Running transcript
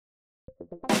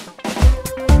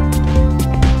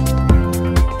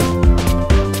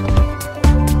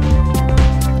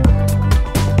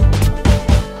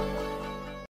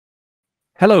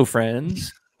Hello,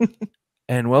 friends,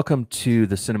 and welcome to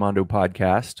the Cinemondo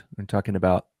podcast. We're talking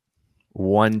about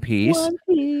One Piece,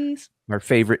 our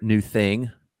favorite new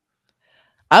thing.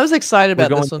 I was excited about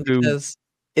this one because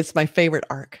it's my favorite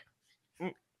arc.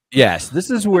 Yes, this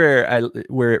is where it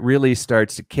really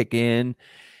starts to kick in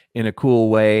a cool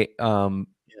way. And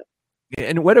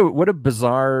what a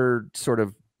bizarre sort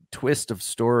of twist of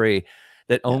story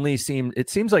that only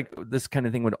seems like this kind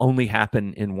of thing would only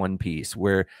happen in One Piece,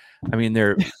 where I mean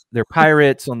they're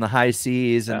pirates on the high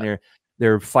seas and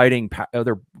they're fighting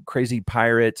other crazy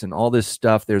pirates and all this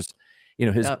stuff. There's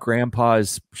his grandpa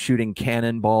is shooting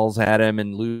cannonballs at him,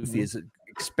 and Luffy is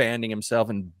expanding himself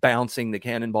and bouncing the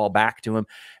cannonball back to him,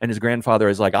 and his grandfather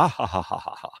is like, ah ha ha ha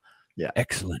ha ha. Yeah,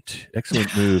 excellent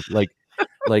move.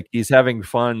 like he's having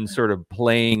fun sort of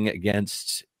playing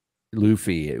against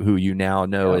Luffy, who you now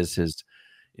know is his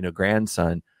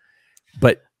grandson.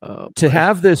 But to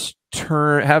have this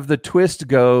have the twist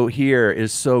go here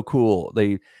is so cool.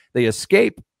 They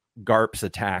escape Garp's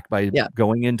attack by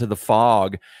going into the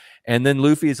fog, and then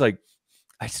Luffy's like,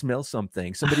 I smell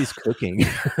something. Somebody's cooking.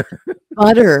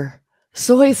 Butter,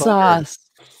 soy sauce.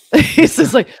 He's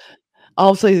just like,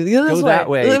 I'll say go that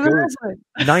way.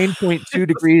 9.2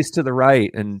 degrees to the right,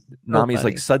 and Nami's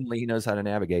like, suddenly he knows how to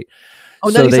navigate.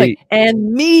 Oh, so he's like,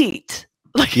 and meat.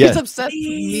 Like he's obsessed with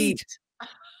meat.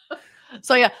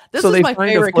 So this is my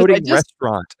favorite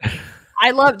restaurant.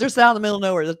 I love it. They're down in the middle of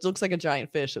nowhere. It looks like a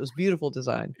giant fish. It was beautiful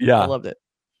design. Yeah, I loved it.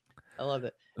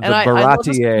 And I love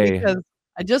this because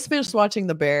I just finished watching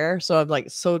The Bear, so I'm like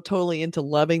so totally into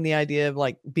loving the idea of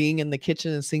like being in the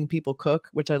kitchen and seeing people cook,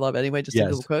 which I love anyway. Just seeing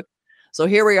people cook. So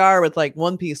here we are with like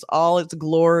One Piece, all its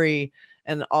glory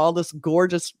and all this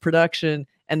gorgeous production.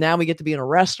 And now we get to be in a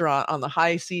restaurant on the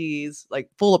high seas, like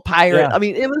full of pirates. Yeah. I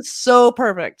mean, it was so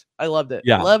perfect. I loved it.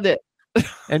 Yeah. Loved it.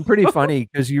 And pretty funny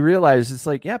because you realize it's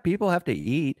like, people have to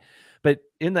eat. But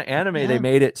in the anime, they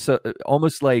made it so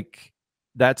almost like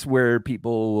that's where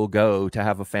people will go to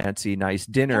have a fancy, nice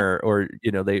dinner, or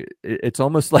it's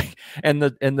almost like, and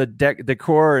the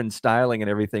decor and styling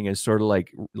and everything is sort of like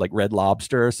Red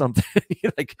Lobster or something.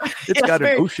 Like it's got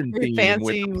an ocean theme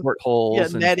fancy, with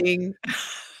portholes, and netting.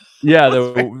 Yeah,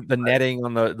 the netting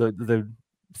on the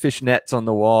fish nets on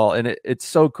the wall, and it's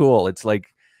so cool. It's like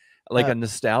a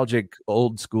nostalgic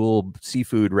old school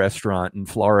seafood restaurant in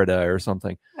Florida or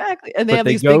something. Exactly, and they have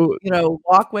these big,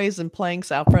 walkways and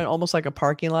planks out front, almost like a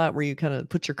parking lot where you kind of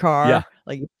put your car. Yeah,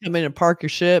 like you come in and park your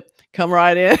ship, come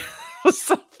right in.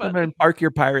 So come in, park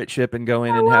your pirate ship, and go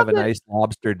in and have a nice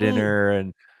lobster dinner,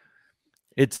 and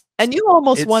you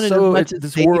almost wanted as much as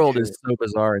this world is so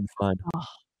bizarre and fun. Oh.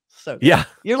 So good.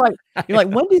 You're like,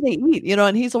 when do they eat?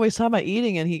 And he's always talking about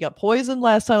eating, and he got poisoned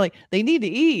last time. Like they need to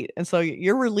eat, and so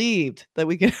you're relieved that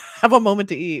we can have a moment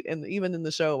to eat. And even in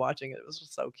the show, watching it, it was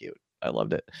just so cute. I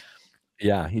loved it.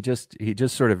 Yeah, he just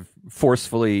sort of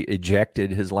forcefully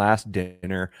ejected his last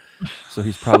dinner, so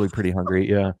he's probably pretty hungry.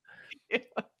 Yeah.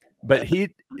 But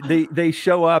they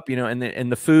show up,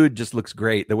 and the food just looks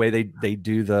great. The way they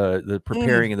do the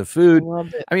preparing of the food.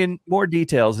 I mean, more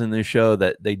details in the show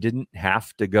that they didn't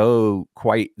have to go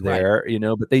quite there,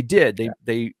 but they did.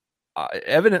 They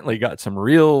evidently got some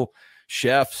real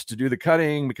chefs to do the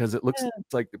cutting, because it looks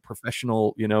like the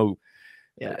professional,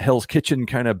 Hell's Kitchen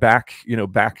kind of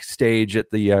backstage at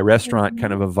the restaurant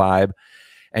kind of a vibe.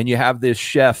 And you have this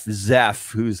chef Zeph,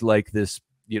 who's like this.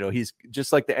 He's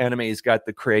just like the anime. He's got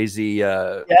the crazy,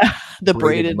 the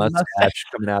braided mustache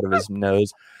coming out of his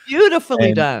nose.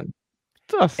 Beautifully done.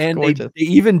 And they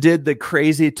even did the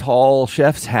crazy tall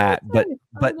chef's hat, but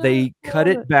they cut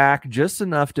it back just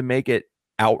enough to make it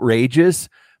outrageous,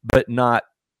 but not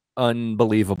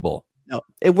unbelievable. No,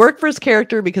 it worked for his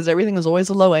character because everything was always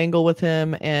a low angle with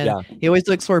him, and he always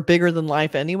looks sort of bigger than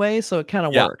life anyway. So it kind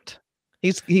of worked.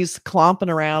 He's clomping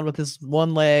around with his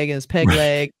one leg and his peg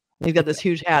leg. He's got this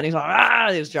huge hat. And he's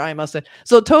like, his giant mustache.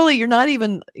 So totally, you're not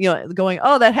even, going,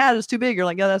 oh, that hat is too big. You're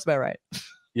like, yeah, that's about right.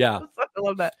 Yeah. I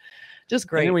love that. Just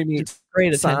great. And then we meet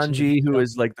great Sanji, who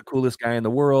is like the coolest guy in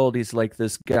the world. He's like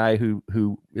this guy who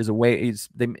is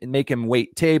they make him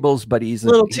wait tables, but he's a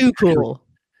little too cool.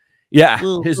 Yeah.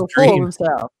 His dream.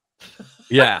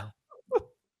 Yeah.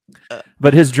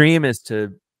 But his dream is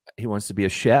he wants to be a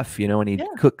chef, and he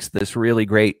cooks this really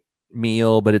great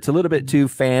meal, but it's a little bit too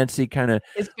fancy, kind of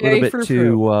a little bit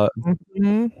too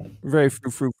very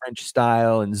frou-frou French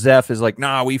style. And Zeph is like,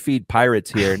 nah, we feed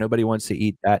pirates here. Nobody wants to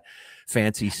eat that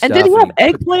fancy stuff. And did he have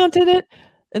eggplant in it?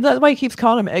 And that's why he keeps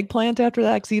calling him eggplant after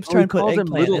that, because he keeps trying to put eggplant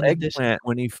little eggplant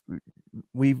when he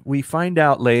we find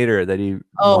out later that he.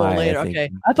 Later. Okay,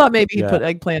 I thought maybe he put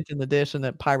eggplant in the dish and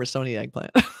that pirates don't eat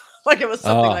eggplant. Like it was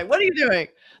something like, "What are you doing?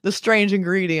 The strange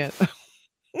ingredient."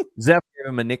 Zeph gave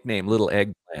him a nickname, Little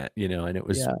Eggplant, and it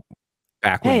was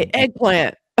back when. Hey,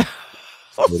 eggplant.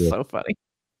 So funny.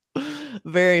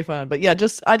 Very fun. But yeah,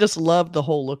 I just loved the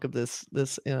whole look of this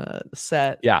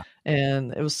set. Yeah.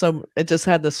 And it just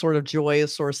had this sort of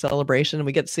joyous sort of celebration, and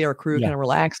we get to see our crew kind of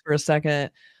relax for a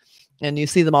second. And you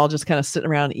see them all just kind of sitting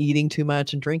around eating too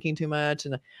much and drinking too much.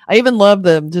 And I even love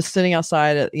them just sitting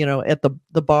outside at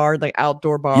the bar, the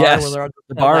outdoor bar. Yes, where they're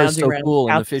the bar is so cool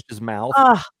in the fish's mouth.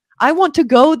 I want to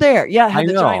go there. Yeah, have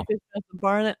the giant fish at the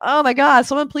bar in it. Oh my God,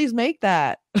 someone please make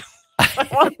that. I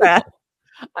want that.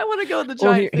 I want to go to the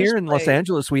giant fish here in Los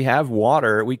Angeles, we have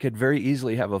water. We could very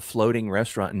easily have a floating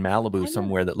restaurant in Malibu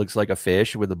somewhere that looks like a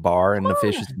fish with a bar in the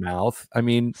fish's mouth. I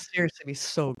mean, seriously, be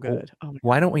so good.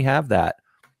 Why don't we have that?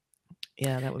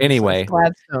 Yeah, that would anyway. Be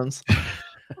Gladstones.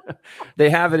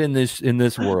 They have it in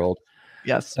this world.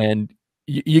 Yes, and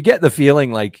you get the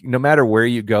feeling like no matter where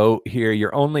you go here,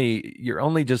 you're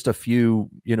only just a few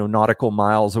nautical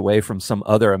miles away from some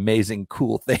other amazing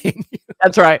cool thing.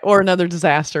 That's right, or another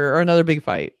disaster, or another big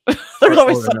fight. There's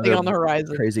always something on the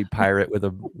horizon. Crazy pirate with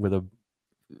a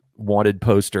wanted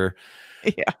poster.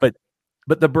 Yeah, but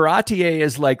the Baratie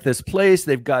is like this place.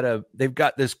 They've got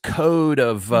this code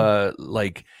of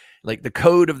like the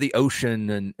code of the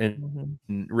ocean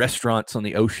and restaurants on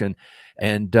the ocean,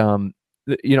 and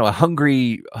a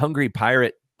hungry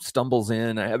pirate stumbles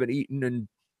in. I haven't eaten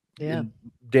in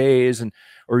days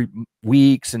or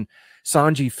weeks, and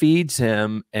Sanji feeds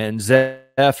him, and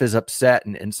Zeph is upset,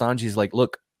 and Sanji's like,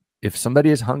 look, if somebody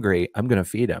is hungry, I'm going to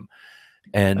feed him.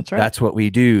 And that's what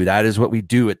we do. That is what we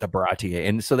do at the Baratie.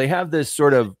 And so they have this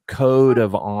sort of code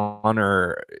of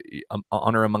honor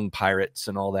among pirates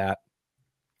and all that.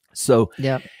 So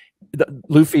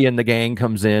Luffy and the gang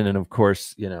comes in, and of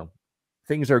course,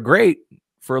 things are great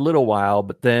for a little while,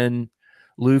 but then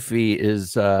Luffy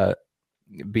is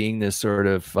being this sort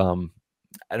of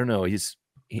I don't know, he's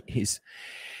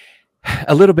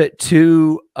a little bit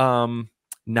too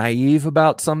naive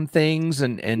about some things,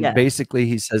 and basically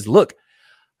he says, look,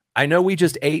 I know we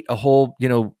just ate a whole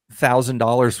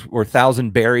 $1,000 or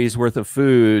 1,000 berries worth of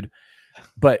food,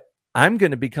 but I'm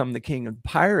going to become the king of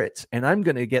pirates, and I'm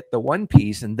going to get the One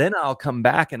Piece, and then I'll come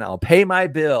back and I'll pay my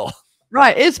bill.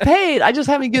 Right. It's paid. I just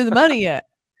haven't given the money yet.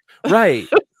 Right.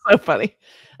 So funny.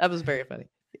 That was very funny.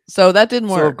 So that didn't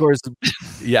work. So of course,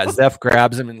 Zeph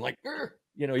grabs him and like,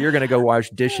 you're going to go wash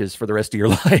dishes for the rest of your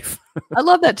life. I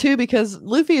love that too, because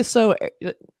Luffy is so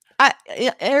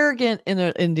arrogant in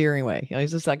an endearing way.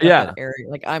 He's just like, arrogant,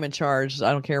 like I'm in charge.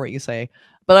 I don't care what you say.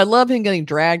 But I love him getting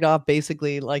dragged off,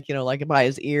 basically, like by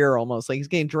his ear, almost like he's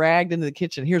getting dragged into the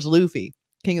kitchen. Here's Luffy,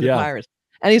 king of the pirates,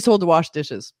 and he's told to wash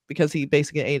dishes because he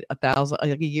basically ate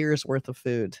a year's worth of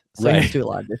food. So he has to do a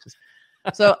lot of dishes.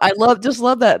 So I love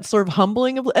that sort of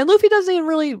humbling of, and Luffy doesn't even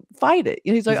really fight it.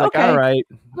 He's like, okay, all right,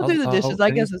 I'll do the dishes. I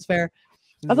guess it's fair.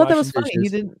 I thought that was funny. He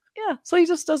didn't. Yeah. So he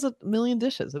just does a million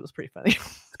dishes. It was pretty funny.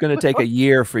 It's going to take a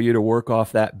year for you to work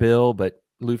off that bill, but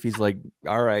Luffy's like,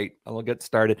 all right, I'll get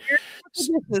started.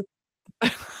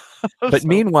 But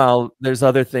meanwhile, there's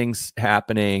other things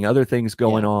happening, other things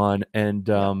going on.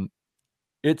 And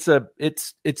it's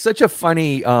such a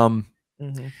funny,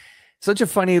 such a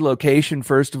funny location,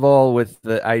 first of all, with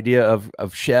the idea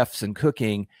of chefs and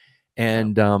cooking.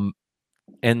 And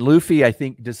Luffy, I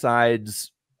think,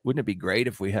 decides, wouldn't it be great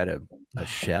if we had a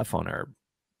chef on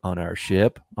our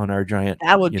ship, on our giant,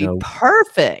 that would be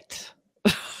perfect.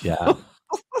 Yeah.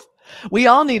 We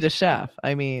all need a chef.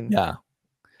 I mean,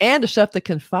 and a chef that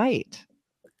can fight.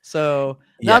 So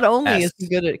not only is he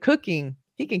good at cooking,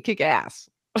 he can kick ass.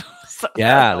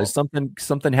 There's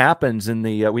something happens in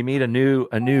the we meet a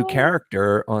new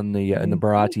character on the in the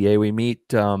Baratie. We meet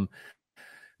the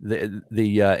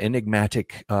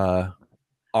enigmatic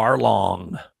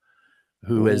Arlong,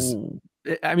 who is,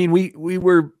 I mean, we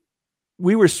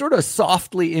were sort of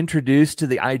softly introduced to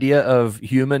the idea of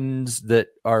humans that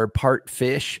are part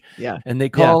fish. Yeah. And they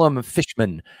call them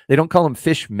fishmen. They don't call them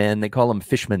fishmen. They call them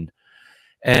fishmen.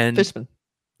 And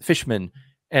fishmen.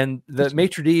 And the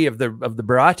maitre d' of the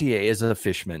Baratie is a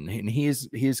fishman. And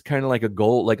he's kind of like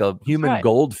a human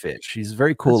goldfish. He's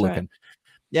very cool looking.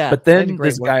 Yeah. But then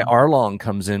this guy Arlong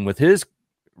comes in with his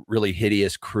really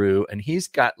hideous crew, and he's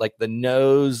got like the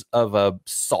nose of a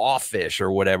sawfish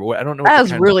or whatever. I don't know.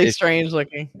 That's really strange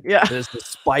looking. Yeah, there's the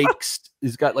spikes.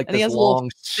 He's got like this long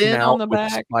snout on the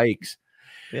back with spikes.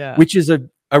 Yeah, which is a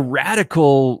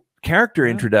radical character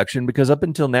introduction, because up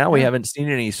until now we haven't seen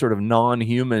any sort of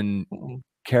non-human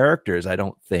characters. I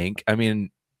don't think. I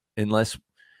mean, unless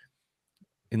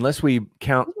unless we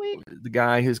count the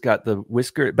guy who's got the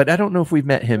whisker, but I don't know if we've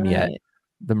met him yet.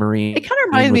 The Marine. It kind of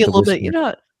reminds me a little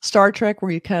bit, Star Trek,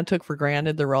 where you kind of took for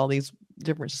granted there were all these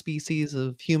different species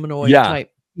of humanoid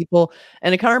type people,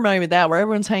 and it kind of reminded me of that, where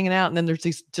everyone's hanging out, and then there's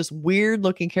these just weird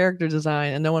looking character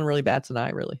design, and no one really bats an eye,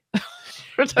 really.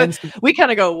 We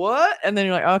kind of go, what? And then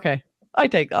you're like, okay,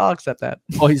 I'll accept that.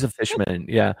 Oh, he's a fishman.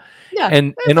 Yeah.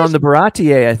 And on the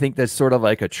Baratie, I think that's sort of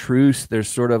like a truce. There's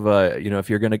sort of a,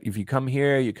 if you come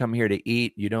here, you come here to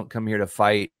eat. You don't come here to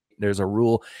fight. There's a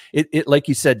rule. It like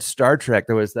you said, Star Trek,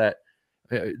 there was that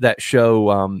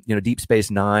show, Deep Space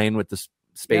Nine with the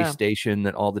space station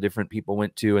that all the different people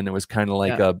went to. And there was kind of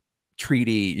like a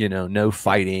treaty, no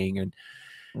fighting.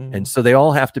 And so they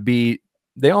all have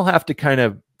to kind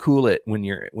of cool it when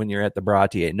you're at the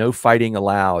Baratie. No fighting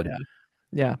allowed.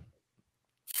 Yeah.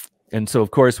 And so,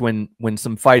 of course, when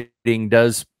some fighting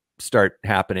does start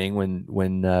happening, when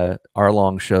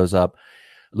Arlong shows up,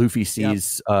 Luffy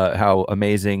sees how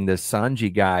amazing this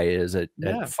Sanji guy is at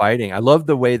fighting. I love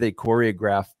the way they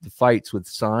choreograph the fights with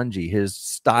Sanji. His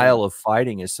style of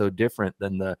fighting is so different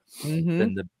than the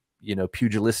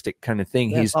pugilistic kind of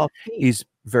thing. He's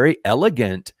very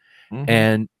elegant,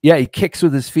 and he kicks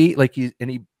with his feet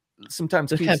he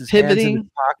sometimes keeps his hands in his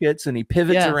pockets and he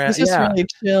pivots around. He's just really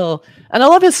chill. And I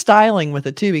love his styling with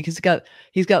it too, because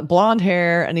he's got blonde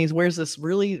hair and he wears this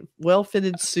really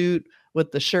well-fitted suit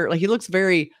with the shirt. Like, he looks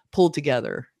very pulled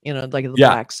together, like the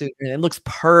black suit, and it looks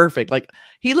perfect. Like,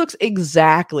 he looks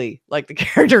exactly like the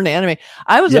character in anime.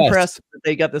 I was impressed that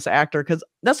they got this actor, because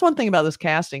that's one thing about this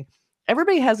casting.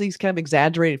 Everybody has these kind of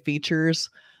exaggerated features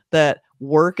that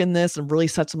work in this and really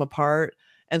sets them apart.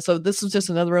 And so this is just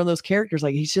another one of those characters.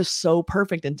 Like, he's just so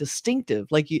perfect and distinctive.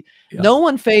 Like, no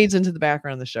one fades into the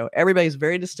background of the show. Everybody's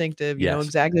very distinctive. You know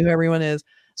exactly who everyone is.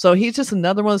 So he's just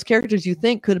another one of those characters you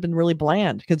think could have been really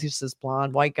bland, because he's this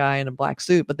blonde white guy in a black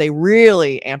suit, but they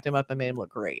really amped him up and made him look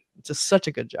great. It's just such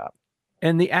a good job.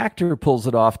 And the actor pulls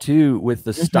it off too with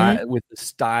the style. With the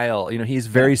style, he's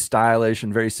very stylish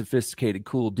and very sophisticated,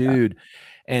 cool dude.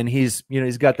 And he's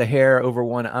got the hair over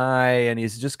one eye, and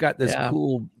he's just got this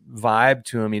cool vibe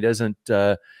to him. He doesn't,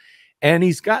 and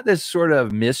he's got this sort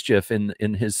of mischief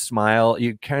in his smile.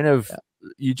 You kind of,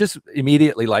 you just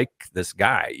immediately like this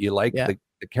guy. You like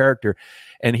the character,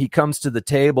 and he comes to the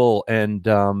table, and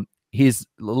he's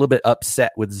a little bit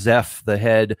upset with Zeph, the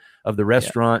head of the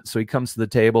restaurant. So he comes to the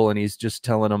table and he's just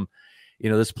telling him,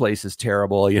 this place is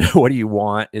terrible. What do you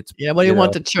want? What do you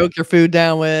want to choke your food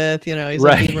down with? He's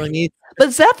like being really mean.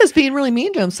 But Zeph is being really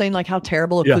mean to him, saying like how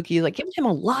terrible a cookie is, like giving him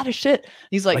a lot of shit.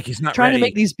 He's like he's not trying to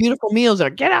make these beautiful meals.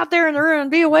 Like, get out there in the room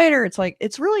and be a waiter. It's like,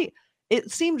 it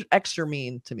seemed extra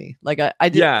mean to me. Like I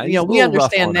did, we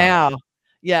understand now.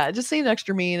 Yeah, it just seemed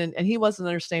extra mean, and he wasn't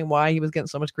understanding why he was getting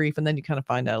so much grief. And then you kind of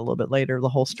find out a little bit later the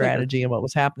whole strategy and what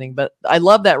was happening. But I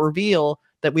love that reveal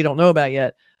that we don't know about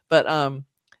yet. But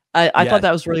I thought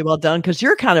that was really well done, because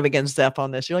you're kind of against Zeph on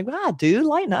this. You're like, dude,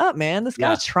 lighten up, man. This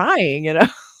guy's trying,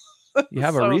 You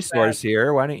have a resource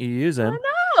here. Why don't you use him? I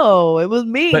know, it was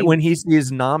me. But when he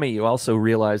sees Nami, you also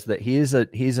realize that he's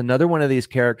another one of these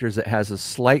characters that has a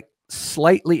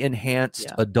slightly enhanced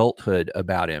adulthood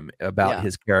about him,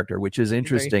 his character, which is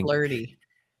interesting. Very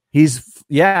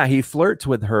flirty. He flirts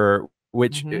with her,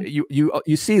 which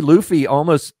you see Luffy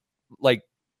almost like,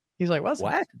 he's like,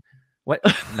 what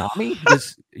Nami?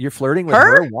 You're flirting with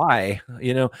her? Why?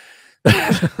 I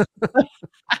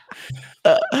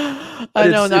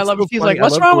know, and I love it. He's like,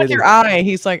 what's wrong with your eye?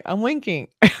 He's like, I'm winking.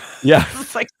 Yeah.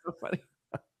 It's like so funny.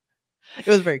 It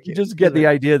was very cute. You just get the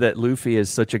idea that Luffy is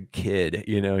such a kid.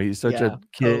 He's such a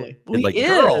kid. Totally. Well,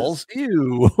 girls,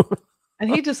 ew.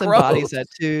 And he just embodies that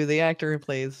too. The actor who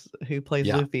plays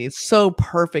Luffy is so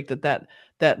perfect at that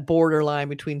borderline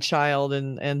between child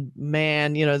and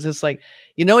man. It's just like,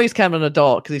 he's kind of an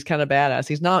adult because he's kind of badass.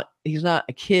 He's not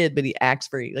a kid, but he acts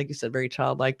very, like you said, very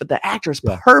childlike. But the actor is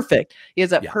perfect. He has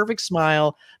that perfect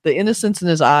smile, the innocence in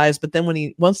his eyes. But then when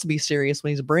he wants to be serious, when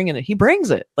he's bringing it, he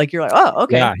brings it. Like, you're like, oh,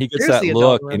 okay. Yeah, he gets that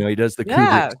look. He does the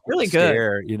Kubrick really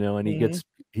stare, good. And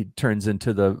he turns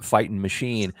into the fighting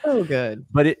machine. So good.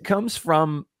 But it comes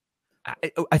from,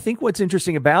 I think what's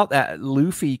interesting about that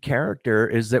Luffy character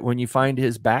is that when you find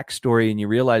his backstory and you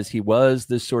realize he was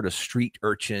this sort of street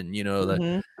urchin,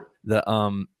 the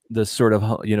sort of,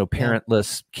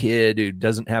 parentless kid who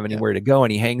doesn't have anywhere to go,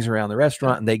 and he hangs around the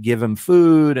restaurant and they give him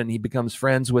food and he becomes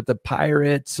friends with the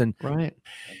pirates, and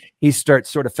he starts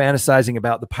sort of fantasizing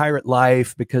about the pirate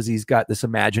life because he's got this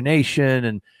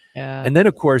imagination, and then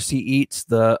of course he eats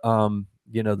the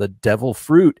the devil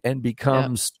fruit and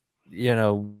becomes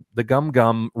the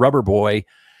gum rubber boy,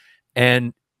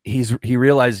 and he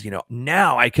realizes,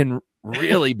 now I can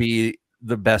really be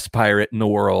the best pirate in the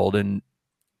world.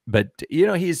 But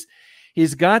he's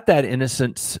got that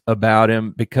innocence about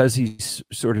him because he's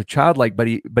sort of childlike, but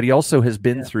he also has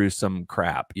been through some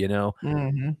crap,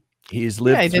 Mm-hmm. He's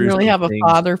lived he through didn't really have things. a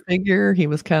father figure. He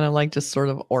was kind of like just sort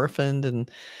of orphaned,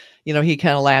 and he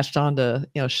kind of latched on to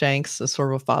Shanks as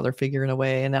sort of a father figure in a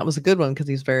way, and that was a good one because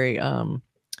he's very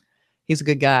he's a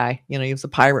good guy. He was a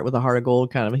pirate with a heart of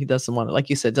gold kind of. He doesn't want to, like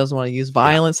you said, doesn't want to use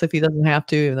violence if he doesn't have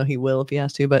to, even though he will if he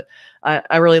has to. But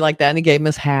I really like that. And he gave him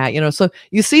his hat, so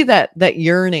you see that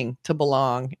yearning to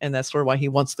belong. And that's sort of why he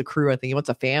wants the crew. I think he wants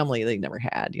a family that he never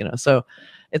had, so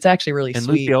it's actually really and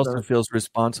sweet. Luffy also feels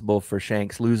responsible for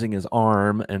Shanks losing his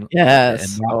arm and that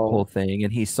whole thing.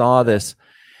 And he saw these,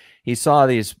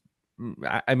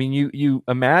 I mean, you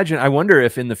imagine, I wonder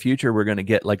if in the future we're going to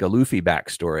get like a Luffy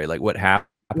backstory, like what happened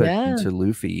to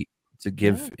Luffy to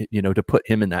give, to put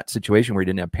him in that situation where he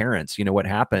didn't have parents, what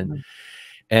happened. Mm-hmm.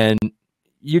 And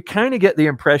you kind of get the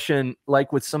impression,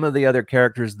 like with some of the other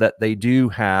characters, that they do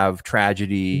have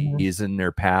tragedies in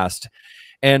their past.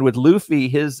 And with Luffy,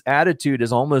 his attitude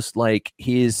is almost like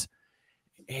he's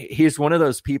one of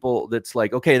those people that's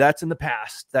like, okay, that's in the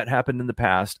past, that happened in the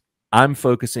past, I'm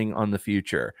focusing on the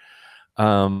future.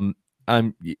 I'm,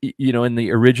 in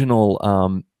the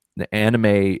original the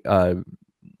anime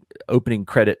opening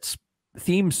credits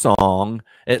theme song,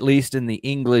 at least in the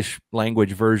English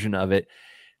language version of it,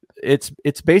 it's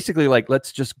basically like,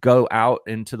 let's just go out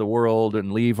into the world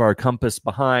and leave our compass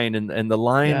behind. And the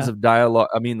lines of dialogue,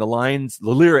 I mean, the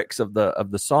lyrics of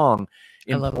the song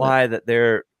imply that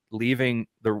they're leaving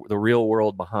the real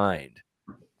world behind.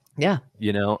 Yeah.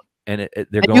 And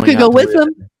they're going. You could go with them.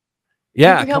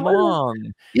 Yeah, come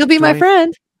along. You'll be my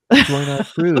friend. Join our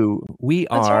crew. We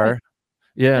are. Right.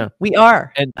 Yeah, we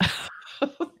are.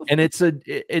 And it's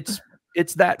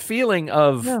that feeling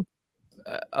of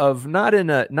not in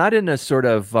a sort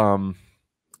of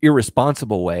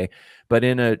irresponsible way, but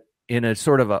in a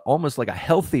sort of almost like a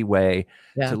healthy way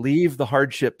to leave the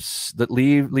hardships, that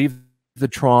leave the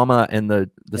trauma and the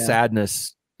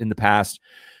sadness in the past,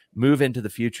 move into the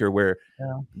future where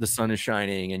the sun is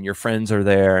shining and your friends are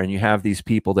there and you have these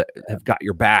people that have got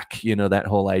your back, that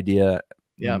whole idea.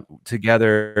 Yeah,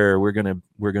 together we're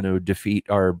gonna defeat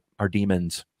our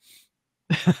demons.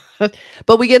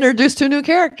 But we get introduced to a new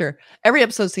character. Every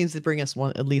episode seems to bring us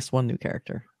at least one new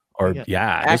character.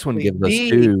 This one gives us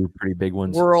two pretty big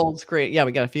ones. World's great. Yeah,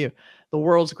 we got a few. The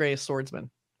world's greatest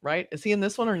swordsman, right? Is he in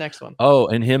this one or next one? Oh,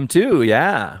 and him too.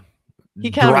 Yeah,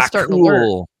 he kind of starting to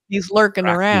lurk. He's lurking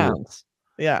around.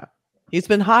 Yeah, he's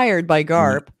been hired by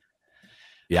Garp.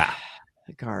 Yeah,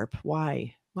 Garp.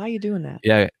 Why are you doing that?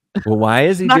 Yeah. Well, why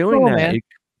is he doing that? Man.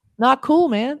 Not cool,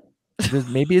 man.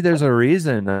 Maybe there's a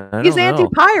reason. He's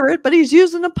anti-pirate, but he's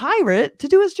using a pirate to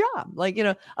do his job. Like,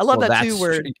 I love that too,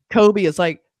 where Kobe is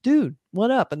like, dude,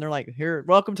 what up? And they're like, here,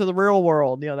 welcome to the real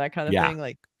world. That kind of thing.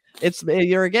 Like,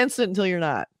 you're against it until you're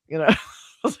not,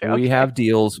 Like, we have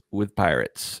deals with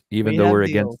pirates, even though we're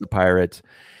against the pirates.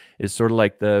 It's sort of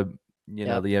like the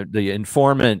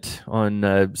informant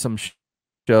on some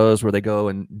shows where they go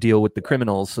and deal with the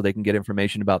criminals so they can get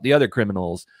information about the other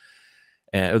criminals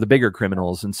or the bigger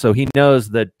criminals. And so he knows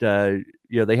that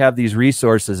they have these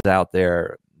resources out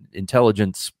there,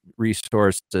 intelligence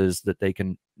resources that they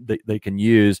can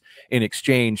use in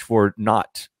exchange for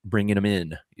not bringing them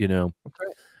in.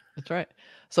 That's right.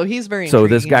 So he's very so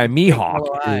this guy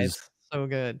Mihawk is so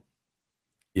good.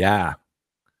 Yeah.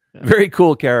 Very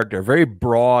cool character, very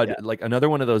broad, like another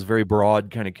one of those very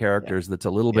broad kind of characters that's a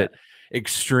little bit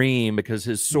extreme, because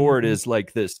his sword is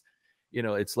like this,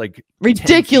 it's like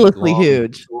ridiculously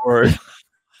huge. Sword.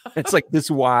 It's like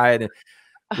this wide. It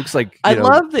looks like I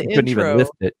love the couldn't intro. Even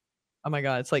lift it. Oh my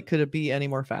god, it's like, could it be any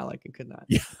more phallic? It could not.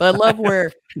 Yeah. But I love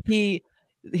where he's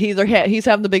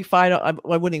having the big fight. I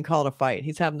wouldn't even call it a fight.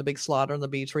 He's having the big slaughter on the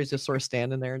beach where he's just sort of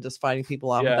standing there and just fighting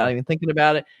people out without even thinking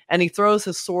about it. And he throws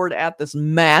his sword at this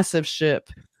massive ship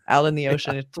out in the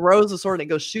ocean. It throws the sword and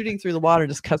it goes shooting through the water,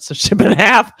 just cuts the ship in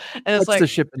half. And it's like the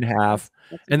ship in half,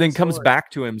 and then comes back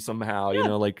to him somehow.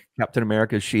 Like Captain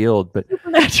America's shield. But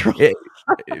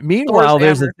meanwhile,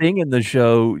 there's a thing in the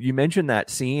show. You mentioned that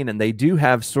scene, and they do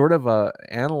have sort of a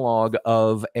analog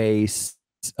of a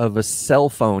cell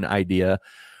phone idea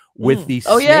with these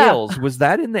snails. Was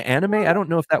that in the anime? I don't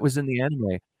know if that was in the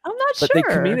anime. I'm not sure. But they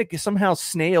communicate somehow.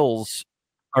 Snails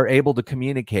are able to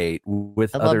communicate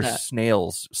with other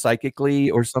snails psychically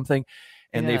or something.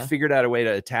 And they figured out a way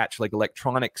to attach like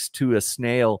electronics to a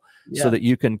snail so that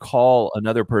you can call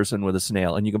another person with a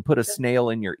snail, and you can put a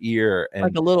snail in your ear, and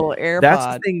like a little AirPod.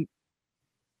 That's the thing.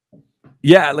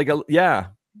 Yeah,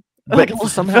 but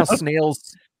somehow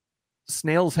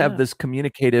snails have this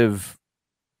communicative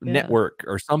network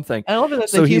or something. I love it that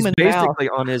so he's basically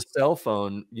on his cell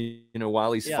phone,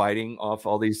 while he's fighting off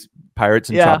all these pirates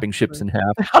and chopping ships in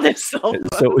half. So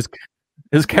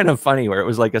it was kind of funny where it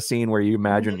was like a scene where you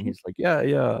imagine he's like, yeah,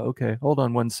 okay, hold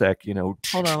on one sec, hold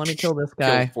on, let me kill this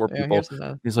guy. 4 people.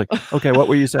 He's like, okay, what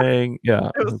were you saying? Yeah,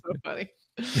 it was so funny.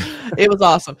 It was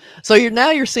awesome. So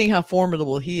you're seeing how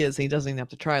formidable he is. He doesn't even have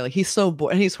to try. Like, he's so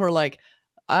bored, and he's sort of like,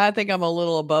 I think I'm a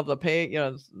little above the pay,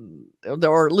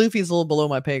 or Luffy's a little below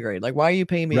my pay grade. Like, why are you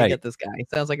paying me to get this guy? He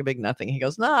sounds like a big nothing. He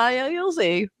goes, nah, yeah, you'll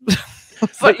see.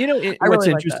 But what's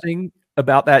interesting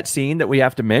about that scene that we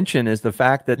have to mention is the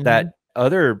fact that that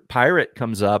other pirate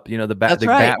comes up, the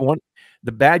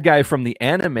bad guy from the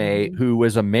anime who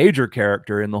was a major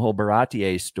character in the whole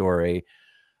Baratie story.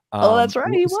 That's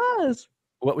right. He was.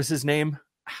 What was his name?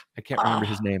 I can't remember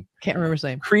his name. Can't remember his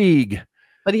name. Krieg.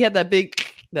 But he had that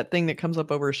thing that comes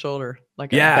up over his shoulder.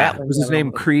 Like was his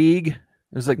name Krieg? It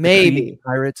was like maybe Krieg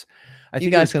pirates. I think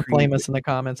you guys can flame us in the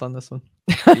comments on this one.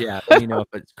 Yeah, let me know if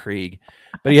it's Krieg.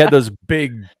 But he had those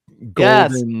big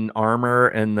golden armor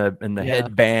and the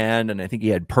headband, and I think he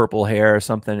had purple hair or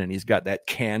something, and he's got that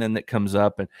cannon that comes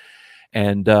up,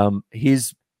 and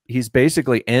he's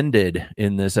basically ended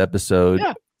in this episode.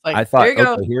 Yeah, like, I thought,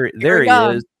 there he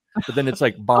is, but then it's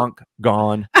like bonk,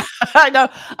 gone. I know,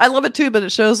 I love it too, but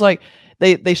it shows like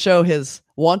they show his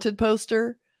wanted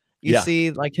poster. You see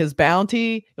like his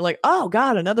bounty. You're like, oh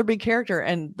god, another big character,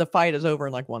 and the fight is over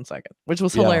in like 1 second, which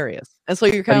was hilarious. And so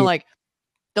you're kind of like,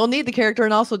 don't need the character,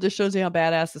 and also just shows you how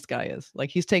badass this guy is. Like,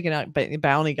 he's taking out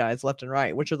bounty guys left and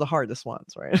right, which are the hardest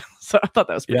ones, right? So I thought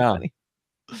that was pretty funny.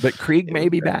 But Krieg may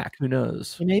be back. Who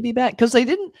knows? He may be back because they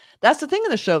didn't. That's the thing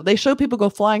in the show. They show people go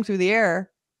flying through the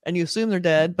air, and you assume they're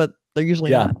dead, but they're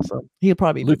usually not. So he'll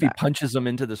probably Luffy punches them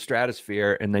into the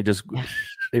stratosphere, and they just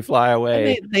they fly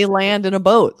away. They land in a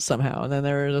boat somehow, and then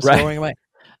they're just soaring away.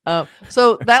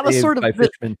 So that was sort of.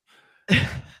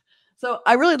 So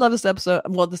I really love this episode.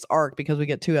 Well, this arc, because we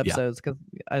get 2 episodes, because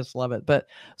I just love it. But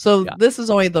this is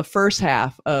only the first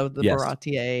half of the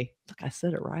Baratie. Look, I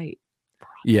said it right.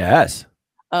 Yes.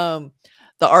 The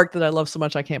arc that I love so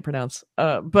much I can't pronounce.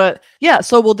 But yeah,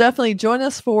 so we'll definitely join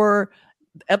us for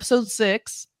episode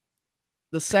 6,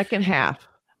 the second half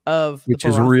of which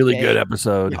is a really good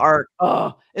episode. Arc.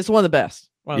 Oh, it's one of the best.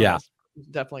 Best.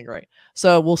 Definitely great.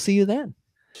 So we'll see you then.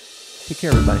 Take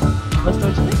care, everybody. Let's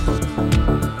know what you think.